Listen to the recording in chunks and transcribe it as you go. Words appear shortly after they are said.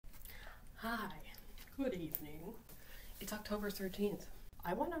Good evening. It's October 13th.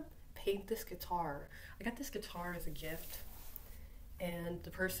 I want to paint this guitar. I got this guitar as a gift, and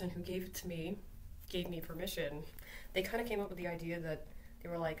the person who gave it to me gave me permission. They kind of came up with the idea that they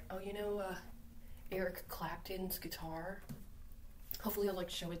were like, oh, you know, Eric Clapton's guitar? Hopefully I'll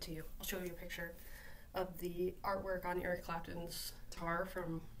show it to you. I'll show you a picture of the artwork on Eric Clapton's guitar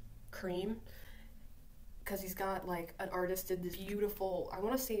from Cream, because he's got an artist did this beautiful, I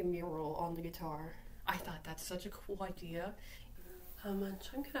want to say a mural on the guitar. I thought that's such a cool idea. I'm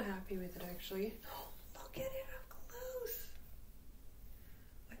kind of happy with it actually. Oh, look at it up close.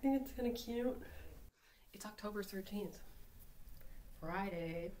 I think it's kind of cute. It's October 13th.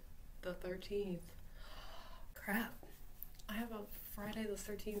 Friday the 13th. Crap. I have a Friday the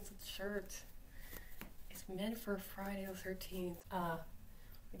 13th shirt. It's meant for Friday the 13th. I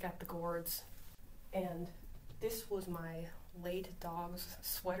got the gourds. And this was my late dog's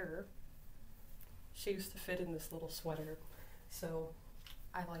sweater. She used to fit in this little sweater. So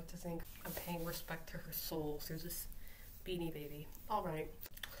I like to think I'm paying respect to her soul through this beanie baby. Alright,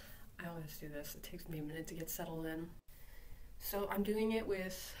 I always do this. It takes me a minute to get settled in. So I'm doing it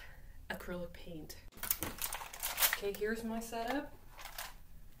with acrylic paint. Okay, here's my setup.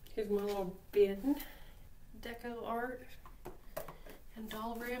 Here's my little bin, deco art, and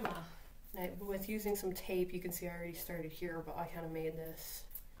Dollrama. With using some tape, you can see I already started here, but I kind of made this.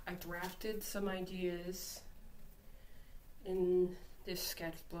 I drafted some ideas in this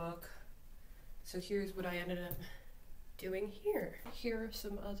sketchbook. So here's what I ended up doing here. Here are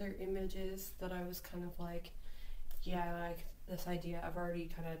some other images that I was kind of like, yeah, I like this idea. I've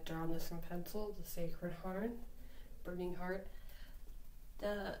already kind of drawn this in pencil, the Sacred Heart, Burning Heart.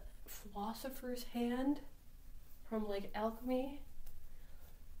 The Philosopher's Hand from Alchemy.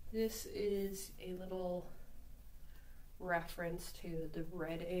 This is a little reference to the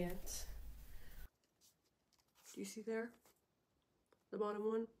red ants. Do you see there? The bottom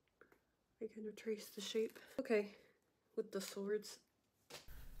one? I kind of trace the shape. Okay, with the swords.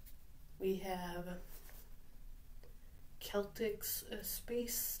 We have Celtic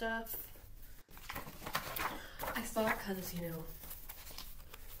space stuff. I thought because, you know,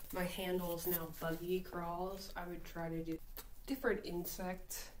 my handle is now buggy crawls, I would try to do different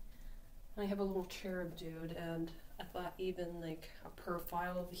insects. I have a little cherub dude, and I thought even a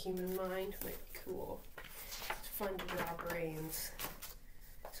profile of the human mind might be cool. It's fun to draw brains.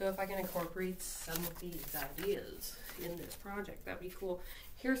 So if I can incorporate some of these ideas in this project, that'd be cool.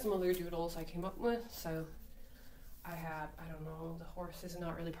 Here's some other doodles I came up with. So I don't know, the horse is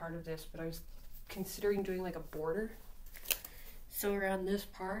not really part of this, but I was considering doing a border. So around this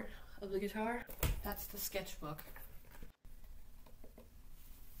part of the guitar, that's the sketchbook.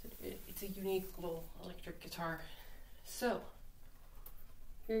 It's a unique little electric guitar. So,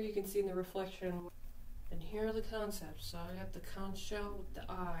 here you can see the reflection, and here are the concepts. So I got the conch shell with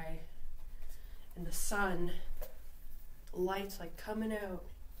the eye, and the sun, the lights coming out,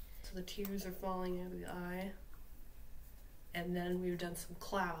 so the tears are falling out of the eye. And then we've done some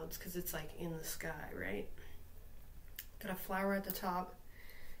clouds, because it's in the sky, right? Got a flower at the top,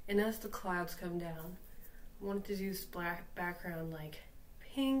 and as the clouds come down, I wanted to use black background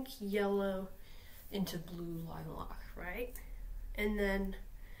pink, yellow, into blue lilac, right? And then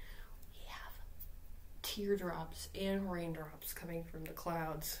we have teardrops and raindrops coming from the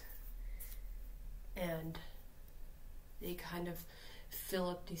clouds, and they kind of fill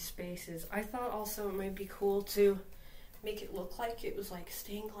up these spaces. I thought also it might be cool to make it look like it was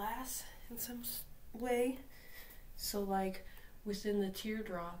stained glass in some way. So within the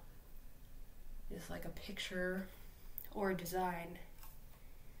teardrop is a picture or a design,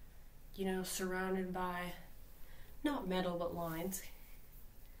 you know, surrounded by not metal but lines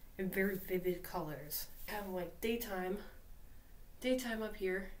and very vivid colors. Kind of daytime up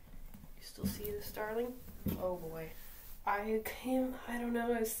here. You still see this, darling? Oh boy. I don't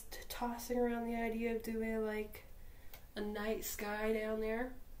know, I was tossing around the idea of doing a night sky down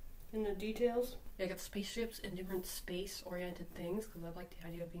there in the details. I got spaceships and different space oriented things because I like the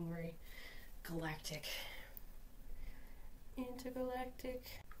idea of being very galactic. Intergalactic.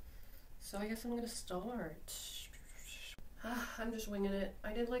 So I guess I'm gonna start. I'm just winging it.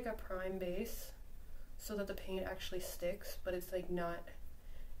 I did a prime base so that the paint actually sticks, but it's not,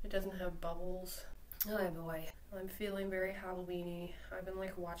 it doesn't have bubbles. Oh boy. I'm feeling very Halloweeny. I've been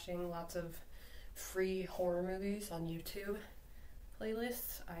watching lots of free horror movies on YouTube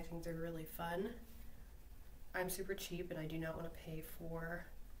playlists. I think they're really fun. I'm super cheap and I do not want to pay for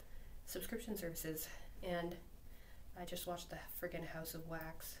subscription services. And I just watched the friggin' House of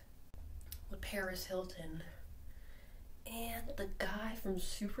Wax with Paris Hilton and the guy from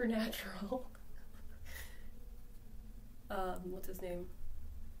Supernatural. What's his name?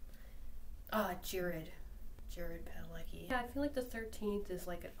 Jared. Jared Padalecki. Yeah, I feel like the 13th is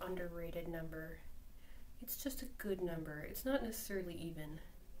like an underrated number. It's just a good number. It's not necessarily even.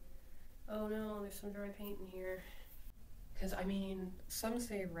 Oh no, there's some dry paint in here. Because, I mean, some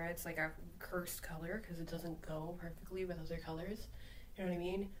say red's like a cursed color because it doesn't go perfectly with other colors. You know what I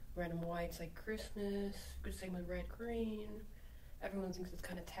mean? Red and white's like Christmas. Good same with red, green. Everyone thinks it's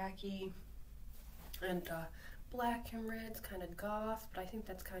kind of tacky. And black and red's kind of goth, but I think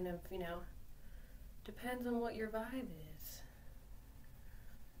that's kind of, you know, depends on what your vibe is.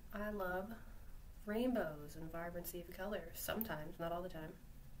 I love rainbows and vibrancy of color. Sometimes, not all the time.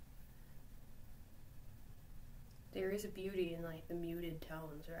 There is a beauty in like the muted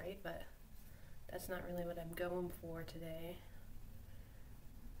tones, right? But that's not really what I'm going for today.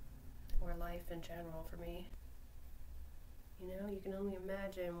 Or life in general for me. You know, you can only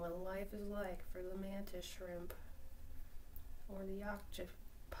imagine what life is like for the mantis shrimp. Or the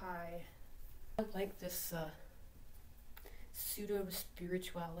octopi. I like this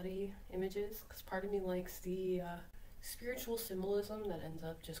pseudo-spirituality images, because part of me likes the spiritual symbolism that ends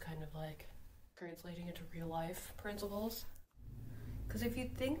up just kind of like translating into real life principles. Because if you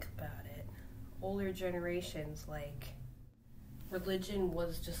think about it, older generations, like, religion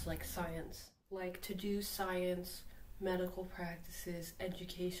was just like science. Like, to do science, medical practices,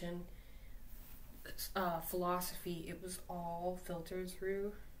 education, philosophy, it was all filtered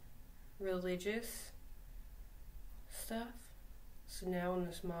through religious stuff. So now in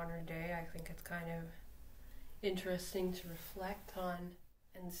this modern day, I think it's kind of interesting to reflect on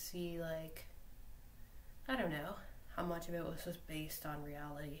and see, like, I don't know how much of it was just based on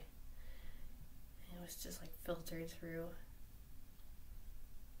reality. It was just like filtered through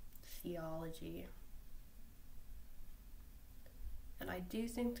theology. And I do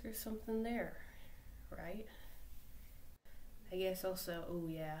think there's something there, right? I guess also, oh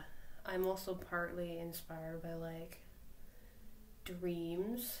yeah, I'm also partly inspired by like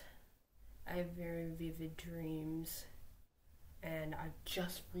dreams. I have very vivid dreams. And I've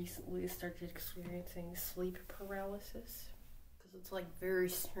just recently started experiencing sleep paralysis. Because it's like very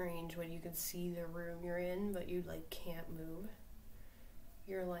strange when you can see the room you're in, but you like can't move.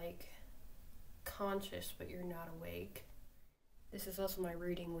 You're like conscious, but you're not awake. This is also my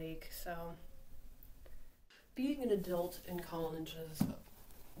reading week, so being an adult in college is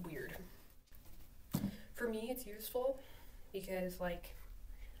weird. For me, it's useful because, like,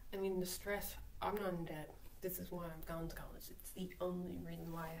 I mean, the stress, I'm not in debt. This is why I've gone to college. It's the only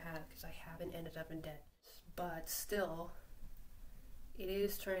reason why I have, because I haven't ended up in debt. But still, it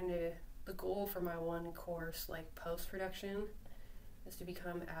is trying to, the goal for my one course, like post-production, is to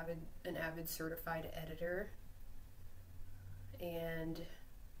become an avid certified editor. And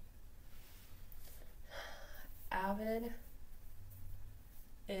avid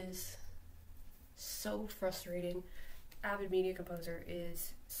is so frustrating. Avid media composer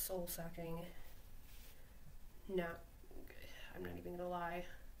is soul-sucking. No, I'm not even gonna lie.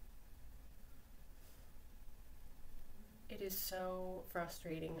 It is so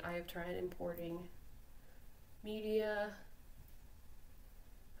frustrating. I have tried importing media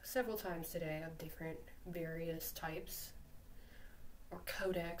several times today of different various types or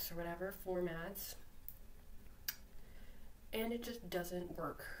codecs or whatever formats, and it just doesn't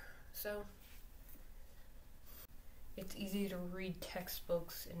work. So it's easy to read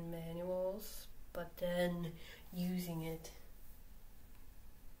textbooks and manuals, but then using it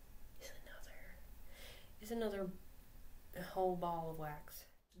is another whole ball of wax.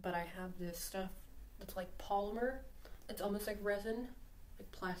 But I have this stuff that's like polymer. It's almost like resin, like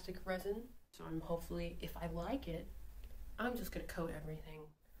plastic resin. So I'm hopefully, if I like it, I'm just gonna coat everything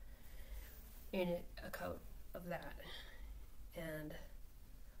in it, a coat of that, and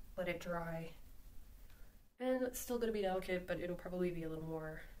let it dry. And it's still gonna be delicate, but it'll probably be a little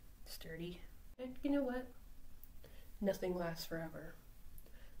more sturdy. And you know what? Nothing lasts forever.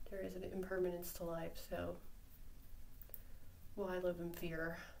 There is an impermanence to life, so why live in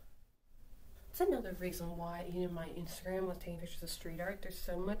fear? It's another reason why, you know, my Instagram with taking pictures of street art, there's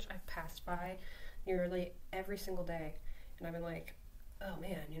so much I've passed by nearly every single day. And I've been like, oh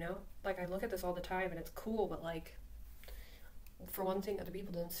man, you know? Like, I look at this all the time and it's cool, but like, for one thing, other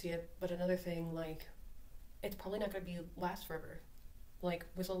people don't see it, but another thing, like, it's probably not going to last forever. Like,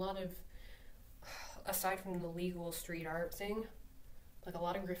 with a lot of, aside from the legal street art thing, like, a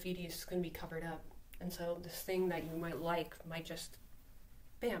lot of graffiti is going to be covered up. And so this thing that you might just,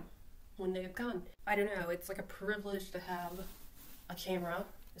 bam, one day it's gone. I don't know, it's like a privilege to have a camera,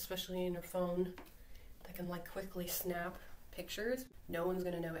 especially in your phone, that can like quickly snap pictures. No one's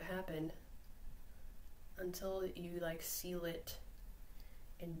going to know it happened until you like seal it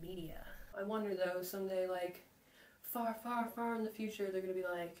in media. I wonder though, someday like far, far, far in the future, they're gonna be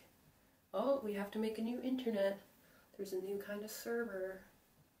like, oh, we have to make a new internet. There's a new kind of server.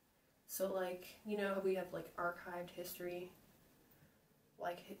 So like, you know, we have like archived history,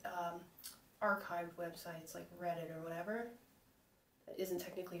 like archived websites like Reddit or whatever that isn't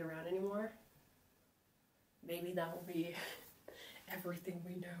technically around anymore. Maybe that will be everything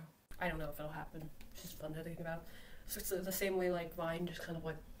we know. I don't know if it'll happen. It's just fun to think about. So it's the same way like Vine just kind of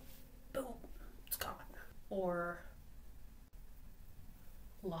like, boom, it's gone. Or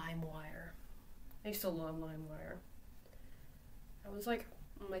LimeWire. I used to love LimeWire. That was like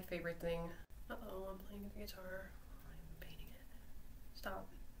my favorite thing. Uh-oh, I'm playing the guitar. I'm painting it. Stop.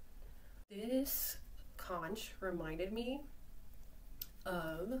 This conch reminded me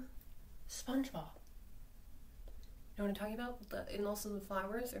of SpongeBob. You know what I'm talking about? And also the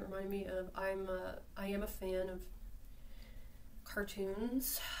flowers. It reminded me of I am a fan of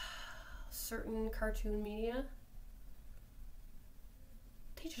cartoons, certain cartoon media.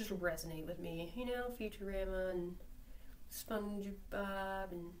 They just resonate with me, you know, Futurama and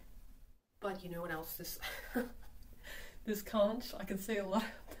SpongeBob and. But you know what else? This conch, I can say a lot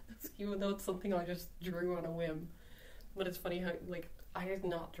of this, even though it's something I just drew on a whim. But it's funny how like I did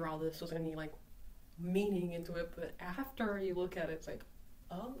not draw this with any like meaning into it, but after you look at it, it's like,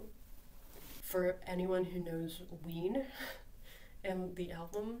 oh. For anyone who knows Ween and the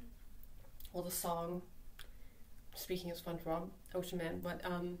album, well, the song, speaking of SpongeBob, Ocean Man, but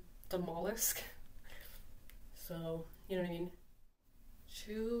the mollusk. So, you know what I mean?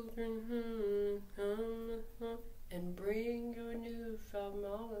 Children, come and bring your newfound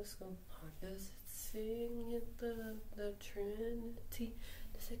mollusk. Does it sing at the Trinity?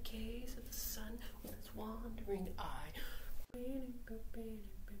 Does it gaze at the sun with its wandering eye?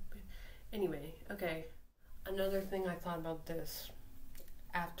 Anyway, okay. Another thing I thought about this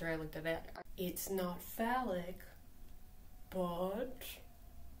after I looked at it. It's not phallic, but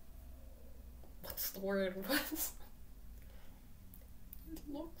what's the word? It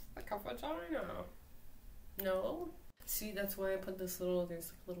looks like a vagina. No? See, that's why I put this little,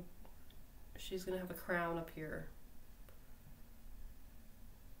 there's like a little, she's gonna have a crown up here.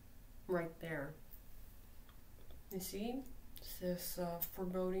 Right there. You see? It's this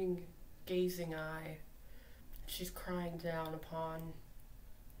foreboding, gazing eye. She's crying down upon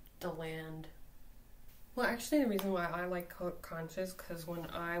the land. Well, actually, the reason why I like conches, because when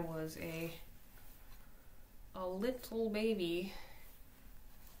I was a little baby,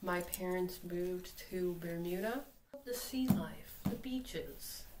 my parents moved to Bermuda. The sea life, the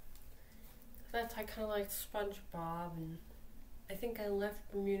beaches. That's, I kind of like SpongeBob, and I think I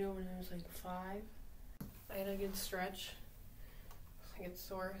left Bermuda when I was like 5. I had a good stretch. I get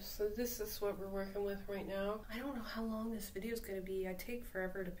sore. So this is what we're working with right now. I don't know how long this video is going to be. I take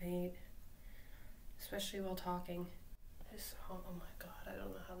forever to paint, especially while talking. Oh my god, I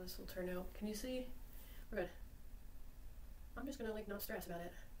don't know how this will turn out. Can you see? We're good. I'm just gonna like not stress about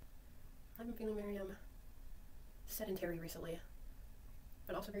it. I've been feeling very sedentary recently,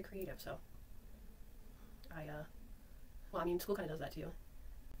 but also very creative, so well, I mean, school kind of does that too.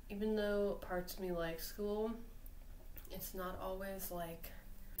 Even though parts of me like school, it's not always like,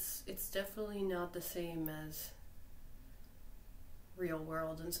 it's definitely not the same as real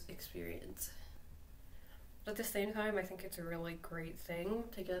world experience. But at the same time, I think it's a really great thing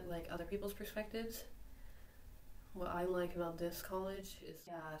to get like other people's perspectives. What I like about this college is,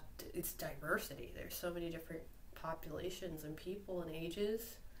 it's diversity. There's so many different populations and people and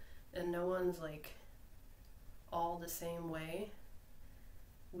ages, and no one's like all the same way,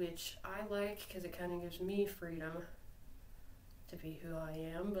 which I like because it kind of gives me freedom to be who I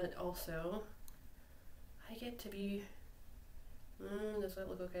am, but also I get to be, does that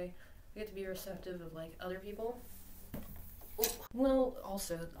look okay? I get to be receptive of like other people. Well,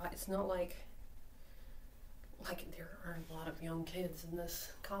 also, it's not like there are a lot of young kids in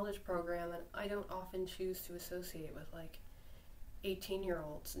this college program, and I don't often choose to associate with like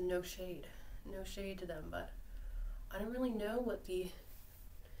 18-year-olds. No shade to them, but I don't really know what the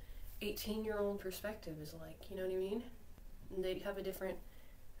 18-year-old perspective is like, you know what I mean? And they have a different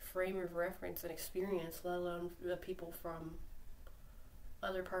frame of reference and experience, let alone the people from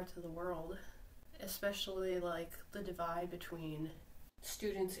other parts of the world, especially like the divide between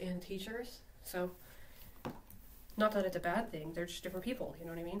students and teachers. So, not that it's a bad thing, they're just different people, you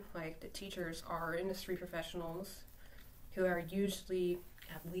know what I mean? Like, the teachers are industry professionals who are usually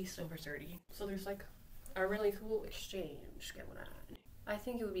at least over 30. So there's like a really cool exchange going on. I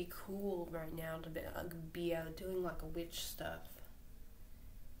think it would be cool right now to be out doing like a witch stuff.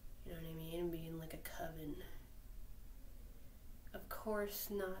 You know what I mean? Being like a coven. Of course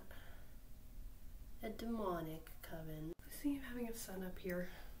not a demonic coven. I was thinking of having a sun up here.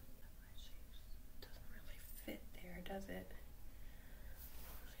 It doesn't really fit there, does it?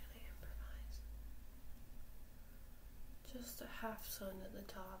 Really improvise. Just a half sun at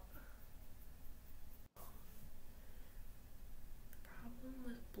the top. The problem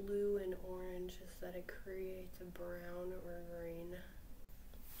with blue and orange is that it creates a brown or green.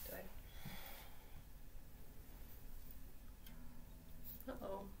 Good.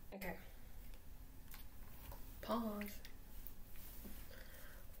 Uh-oh. Okay. Pause.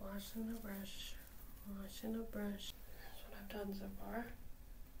 Washing the brush. Washing the brush. That's what I've done so far.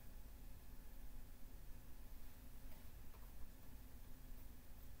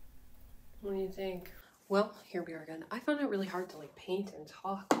 What do you think? Well, here we are again. I found it really hard to like paint and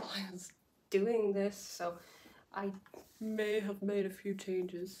talk while I was doing this, so I may have made a few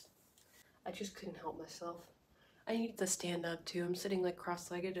changes. I just couldn't help myself. I needed to stand up too. I'm sitting like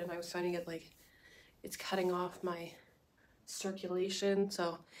cross-legged and I was finding it like it's cutting off my circulation,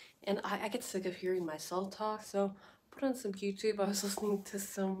 so, and I get sick of hearing myself talk, so put on some YouTube. I was listening to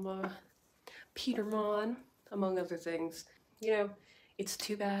some Peter Mon, among other things. You know, it's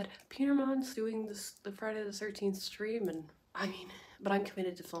too bad Peter Mon's doing the Friday the 13th stream, and I mean, but I'm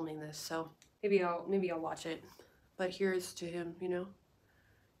committed to filming this, so maybe I'll watch it. But here's to him, you know?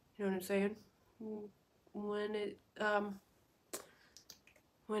 You know what I'm saying?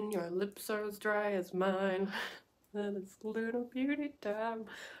 When your lips are as dry as mine, then it's little beauty time.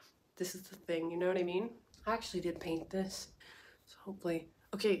 This is the thing, you know what I mean? I actually did paint this, so hopefully.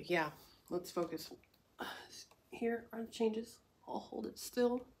 Okay, yeah, let's focus. Here are the changes. I'll hold it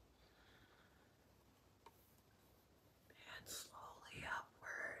still. And slowly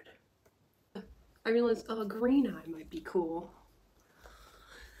upward. I realized a green eye might be cool.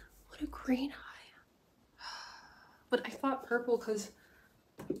 What a green eye. But I thought purple because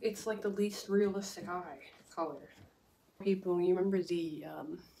it's like the least realistic eye color. People, you remember the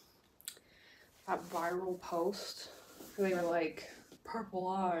that viral post? They were like, purple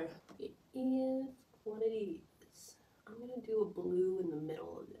eye. It is what it is. I'm gonna do a blue in the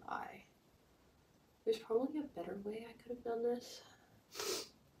middle of the eye. There's probably a better way I could have done this.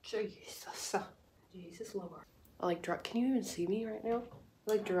 Jesus. Jesus Lord. I like draw. Can you even see me right now?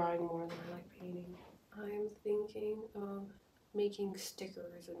 I like drawing more than I like painting. I'm thinking of making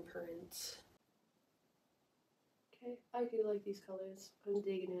stickers and prints. Okay, I do like these colors. I'm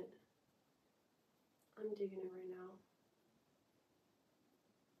digging it. I'm digging it right now.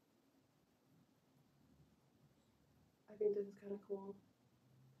 I think this is kind of cool.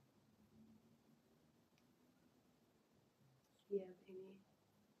 Yeah, baby.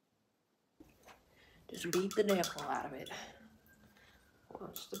 Just beat the devil out of it.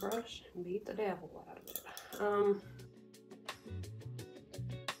 Watch the brush and beat the devil out of it.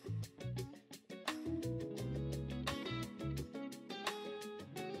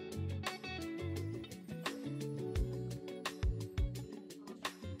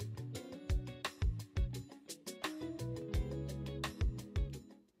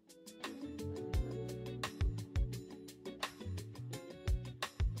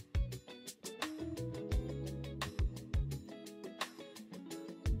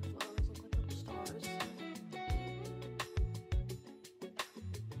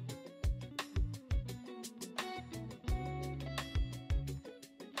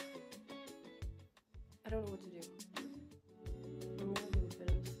 I don't know what to do. I'm gonna do a bit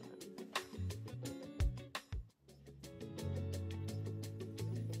of sun.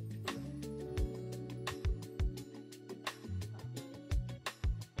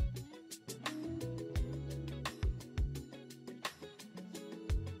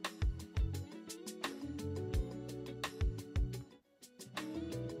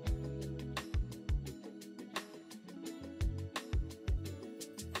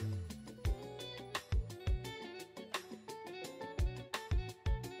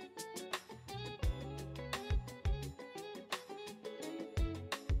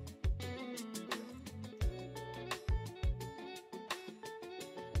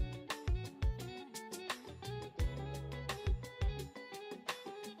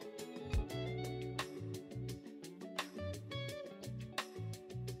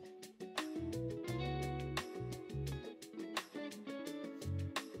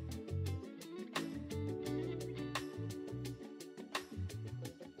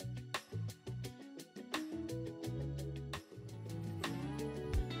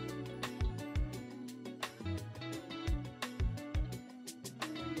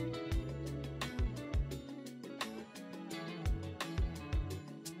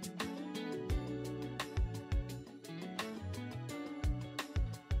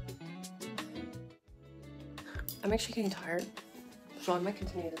 I'm actually getting tired, so I might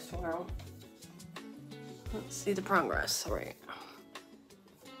continue this tomorrow. Let's see the progress. All right.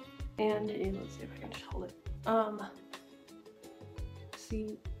 And let's see if I can just hold it.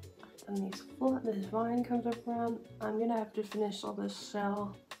 See, and this vine comes up around. I'm gonna have to finish all this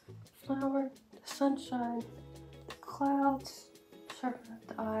shell, flower, the sunshine, the clouds, sharpen up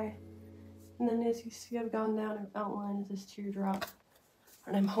the eye, and then as you see, I've gone down and outlined this teardrop.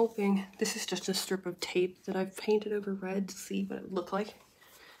 And I'm hoping this is just a strip of tape that I've painted over red to see what it would look like,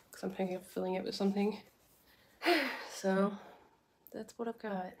 because I'm thinking of filling it with something. So that's what I've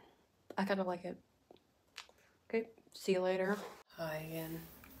got. I kind of like it. Okay, see you later. Hi again.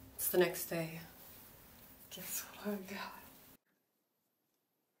 It's the next day. Guess what I got?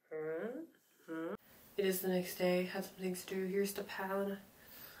 It is the next day. Have some things to do. Here's the pan.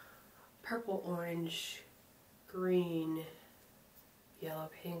 Purple, orange, green, yellow,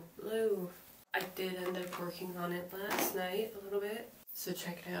 pink, blue. I did end up working on it last night a little bit. So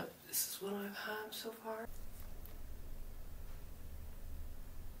check it out. This is what I've had so far.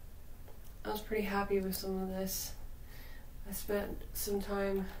 I was pretty happy with some of this. I spent some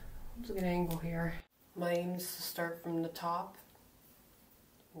time, let's get an angle here. My aim is to start from the top,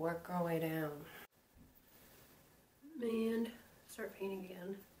 work our way down, and start painting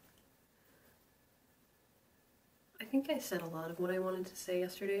again. I think I said a lot of what I wanted to say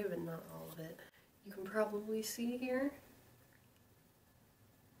yesterday, but not all of it. You can probably see here.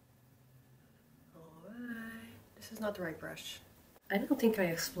 Alright, this is not the right brush. I don't think I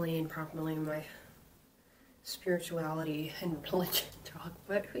explained properly my spirituality and religion talk,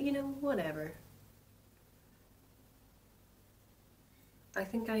 but you know, whatever. I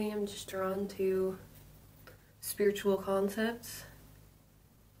think I am just drawn to spiritual concepts.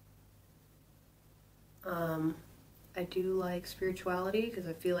 I do like spirituality because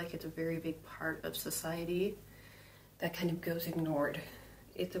I feel like it's a very big part of society that kind of goes ignored.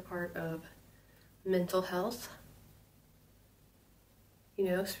 It's a part of mental health. You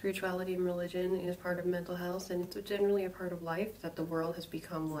know, spirituality and religion is part of mental health, and it's generally a part of life that the world has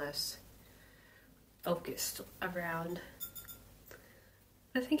become less focused around.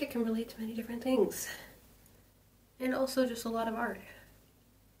 I think it can relate to many different things. And also just a lot of art.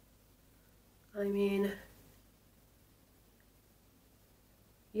 I mean,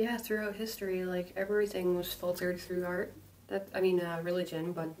 yeah, throughout history, like, everything was filtered through art.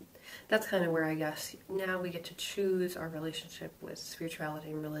 Religion, but that's kind of where I guess now we get to choose our relationship with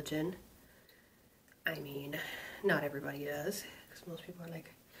spirituality and religion. I mean, not everybody does, because most people are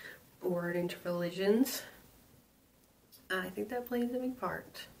like bored into religions. I think that plays a big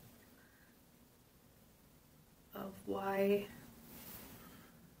part of why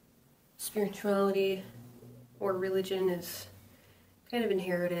spirituality or religion is kind of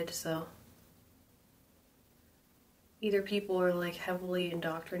inherited. So either people are like heavily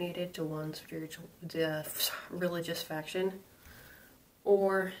indoctrinated to one religious faction,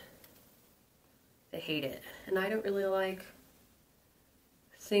 or they hate it. And I don't really like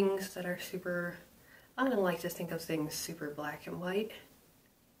things that are super, I don't like to think of things super black and white,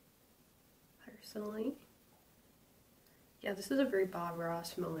 personally. Yeah, this is a very Bob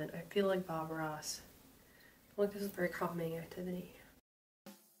Ross moment. I feel like Bob Ross. I feel like this is a very calming activity.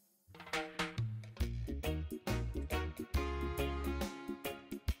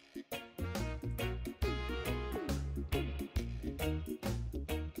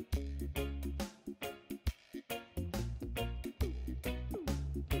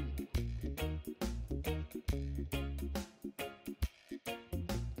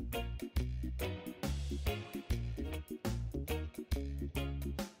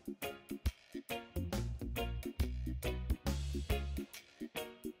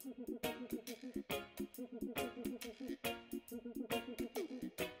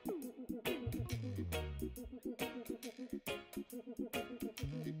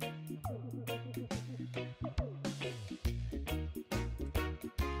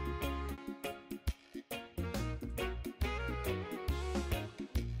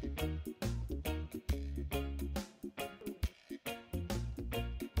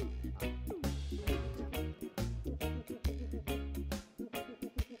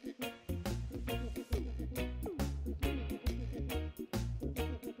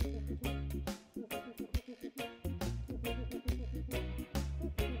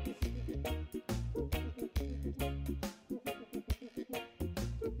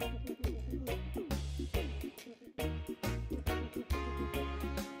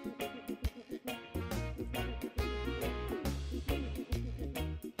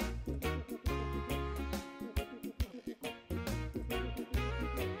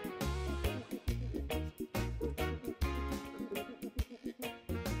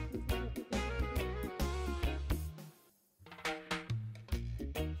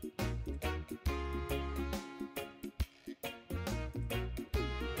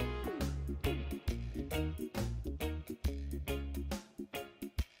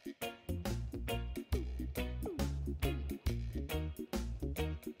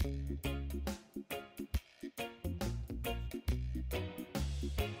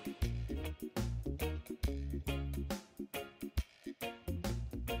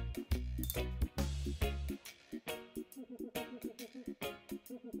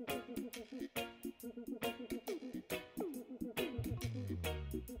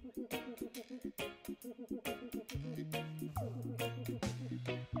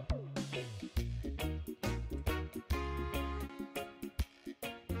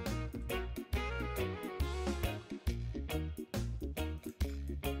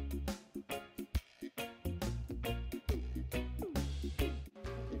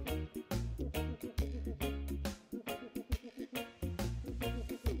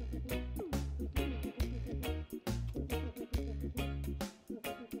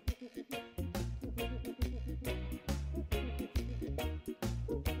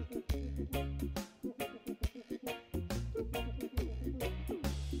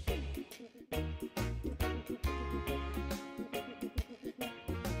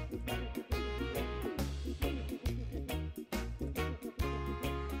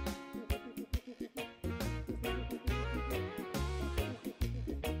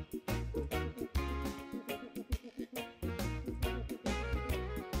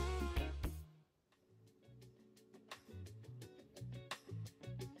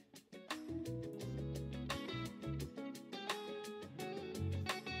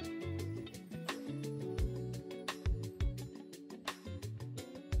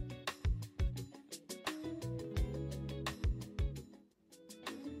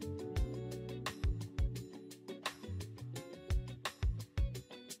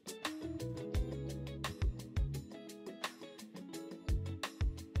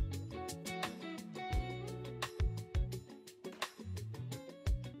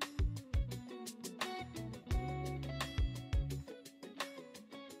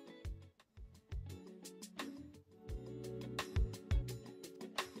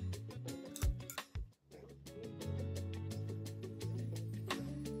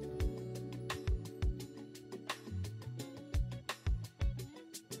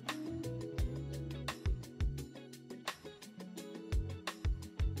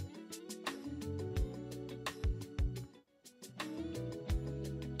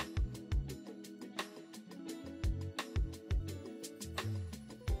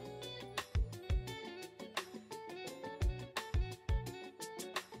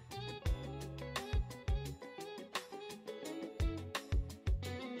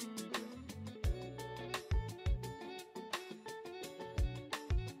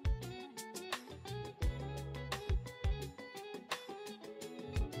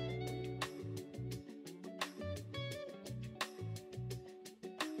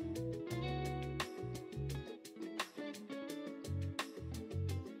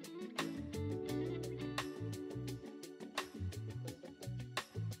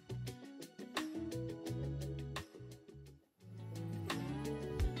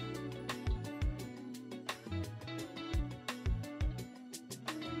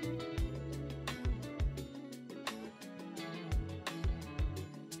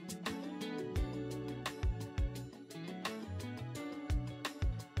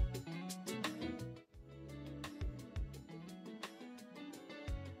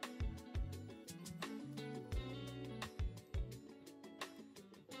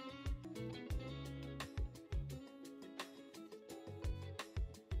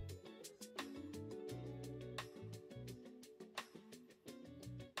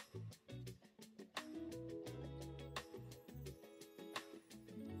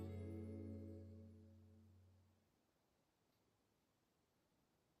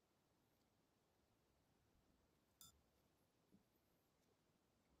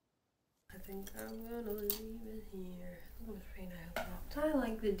 think I'm gonna leave it here. Look how much paint I have. I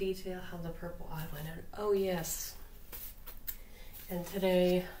like the detail, how the purple eyeliner. Oh yes. And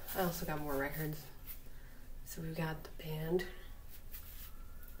today, I also got more records. So we've got the band.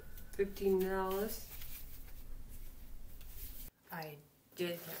 $15. I did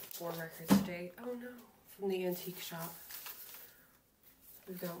get 4 records today. Oh no, from the antique shop.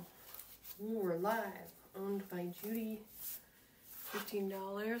 We go. More Live, owned by Judy. $15.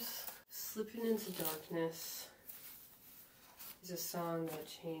 Slipping Into Darkness is a song that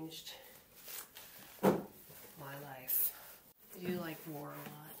changed my life. I do like War a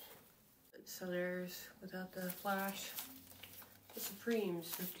lot. So there's, without the flash, the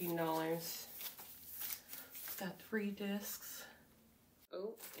Supremes, $15. Got 3 discs.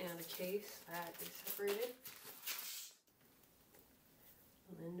 Oh, and a case that is separated.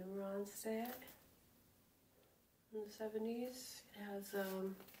 Linda Ronstadt in the 70s. It has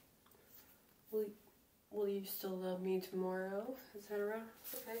Will You Still Love Me Tomorrow, etc.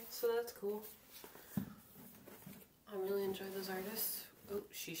 Okay, so that's cool. I really enjoy those artists. Oh,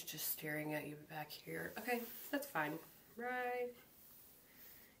 she's just staring at you back here. Okay, that's fine. Right.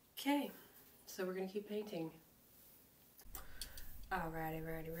 Okay, so we're gonna keep painting. Alrighty,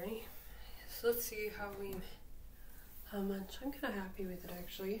 ready. So let's see how much. I'm kind of happy with it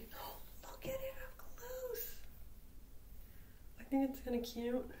actually. Oh, look at it up close. I think it's kind of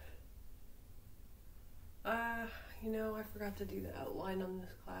cute. You know, I forgot to do the outline on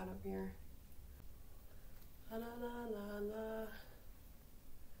this cloud up here. La la la la la.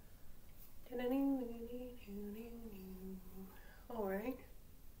 Alright.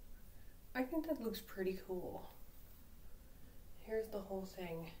 I think that looks pretty cool. Here's the whole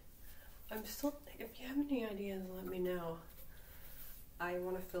thing. I'm still, if you have any ideas, let me know. I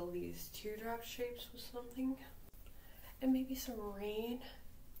want to fill these teardrop shapes with something. And maybe some rain.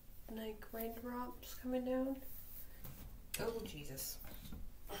 Like raindrops coming down. Oh, Jesus.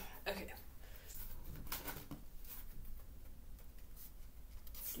 Okay.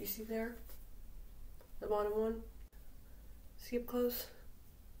 Do you see there? The bottom one? See up close?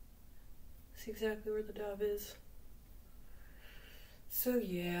 See exactly where the dove is. So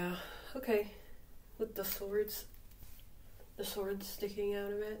yeah, okay. With the swords sticking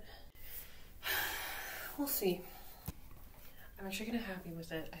out of it. We'll see. I'm actually kind of happy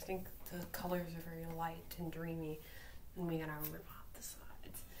with it. I think the colors are very light and dreamy. And we gotta rip off the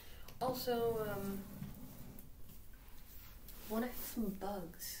sides. Also, want to have some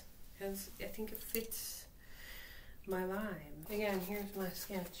bugs. Because I think it fits my vibe. Again, here's my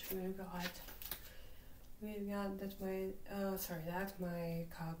sketch. We've got, that's my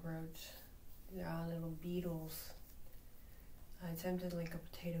cockroach. They're all little beetles. I attempted like a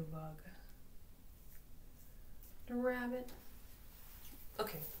potato bug. The rabbit.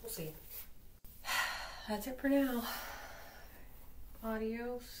 Okay, we'll see. That's it for now.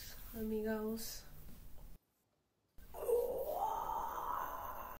 Adios, amigos.